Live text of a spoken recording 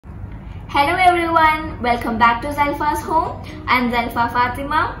Hello everyone, welcome back to Zalfa's home. I'm Zalfa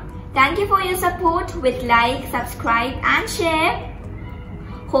Fatima. Thank you for your support with like, subscribe and share.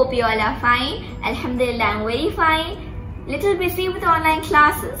 Hope you all are fine. Alhamdulillah, I'm very fine. Little busy with online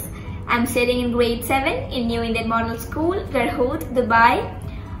classes. I'm studying in grade 7 in New Indian Model School, Garhood, Dubai.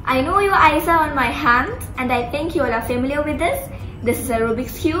 I know your eyes are on my hands and I think you all are familiar with this. This is a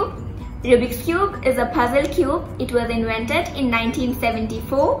Rubik's Cube. Rubik's Cube is a puzzle cube. It was invented in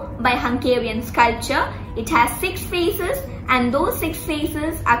 1974 by Hungarian sculptor. It has 6 faces and those 6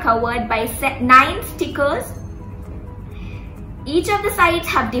 faces are covered by 9 stickers. Each of the sides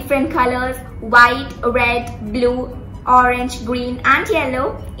have different colors: white, red, blue, orange, green and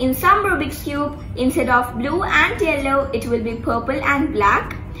yellow. In some Rubik's Cube, instead of blue and yellow, it will be purple and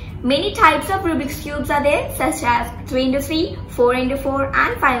black. Many types of Rubik's Cubes are there, such as 3x3, 4x4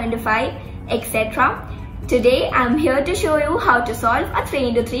 and 5x5, etc. Today I am here to show you how to solve a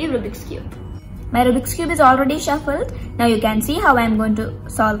 3x3 Rubik's Cube. My Rubik's Cube is already shuffled. Now you can see how I am going to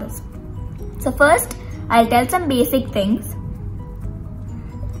solve this. So first, I'll tell some basic things.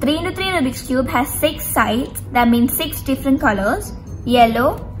 3x3 Rubik's Cube has 6 sides, that means 6 different colors: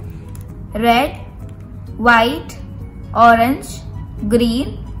 yellow, red, white, orange,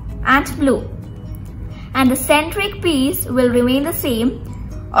 green and blue, and the centric piece will remain the same.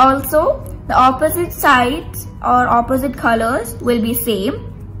 Also, the opposite sides or opposite colors will be same.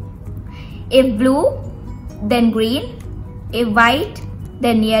 If blue, then green. If white,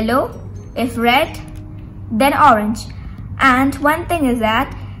 then yellow. If red, then orange. And one thing is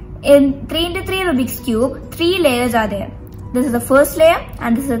that in 3x3 Rubik's Cube, 3 layers are there. This is the first layer,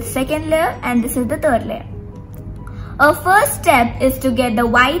 and this is the second layer, and this is the third layer. Our first step is to get the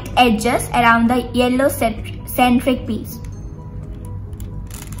white edges around the yellow centric piece.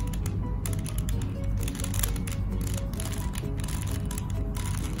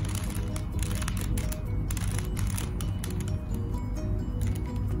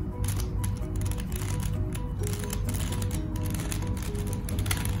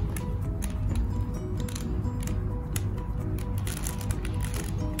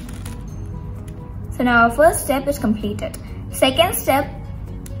 So now our first step is completed. Second step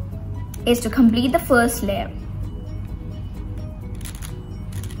is to complete the first layer.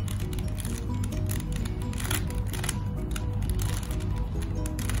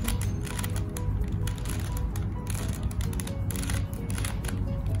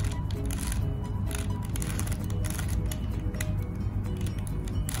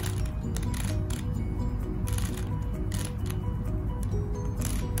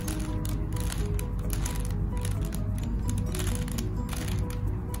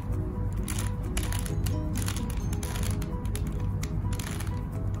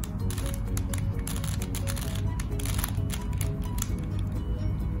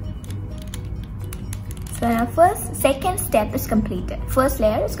 So our second step is completed. First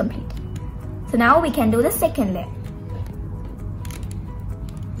layer is completed. So now we can do the second layer.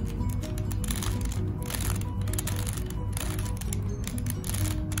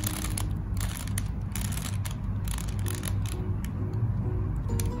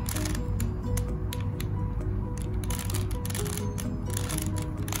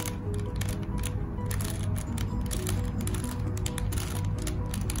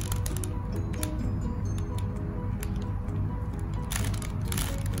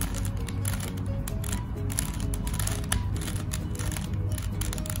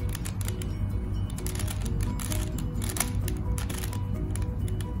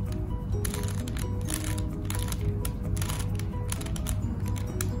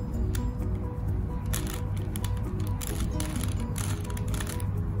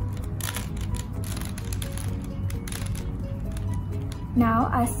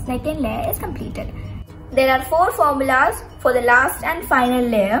 Now our second layer is completed. There are 4 formulas for the last and final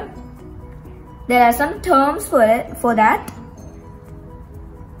layer. There are some terms for that.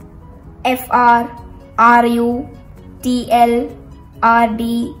 FR, RU, TL,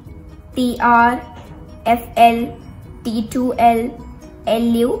 RD, TR, FL, T2L,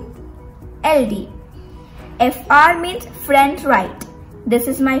 LU, LD. FR means front right. This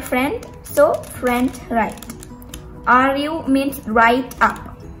is my front, so front right. RU means right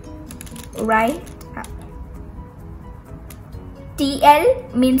up. Right up.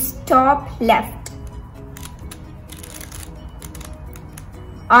 TL means top left.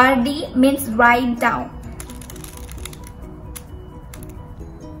 RD means right down.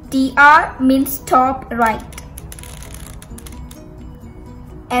 TR means top right.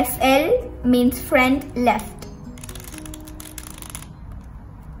 FL means front left.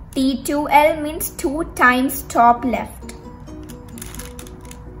 T2L means 2 times top left.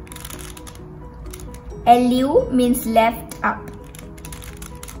 LU means left up.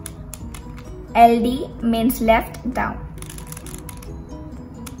 LD means left down.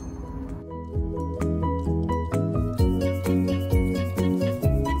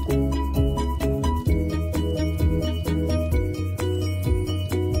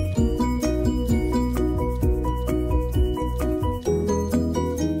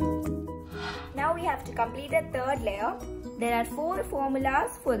 Now we have to complete the third layer. There are 4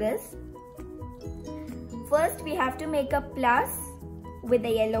 formulas for this. First, we have to make a plus with the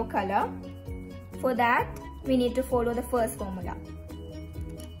yellow color. For that, we need to follow the first formula.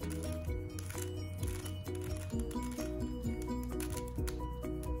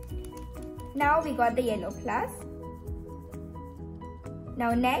 Now we got the yellow plus.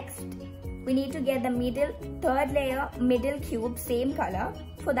 Now next, we need to get the third layer middle cube same color.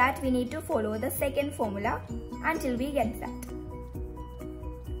 For that, we need to follow the second formula until we get that.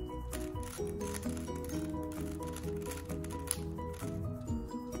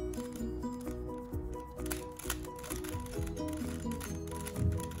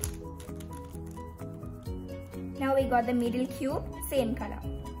 Now we got the middle cube, same color.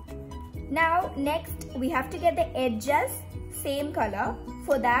 Now next we have to get the edges same color.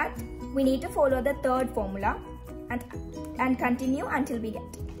 For that we need to follow the third formula and continue until we get.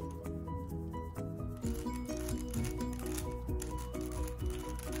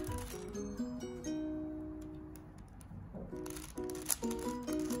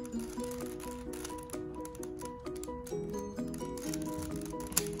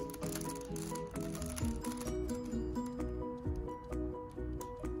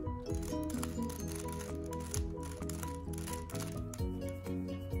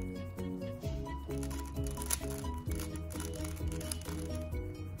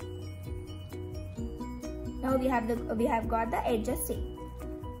 Now we have got the edges same.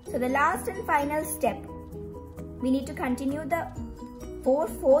 So the last and final step, we need to continue the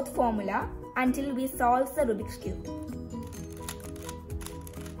fourth formula until we solve the Rubik's Cube.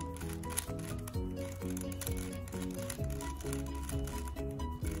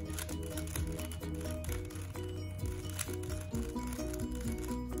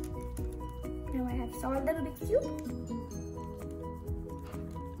 Now I have solved the Rubik's Cube.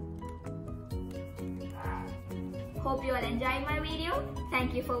 Hope you all enjoyed my video.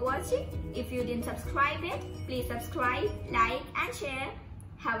 Thank you for watching. If you didn't subscribe yet, please subscribe, like and share.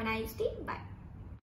 Have a nice day. Bye.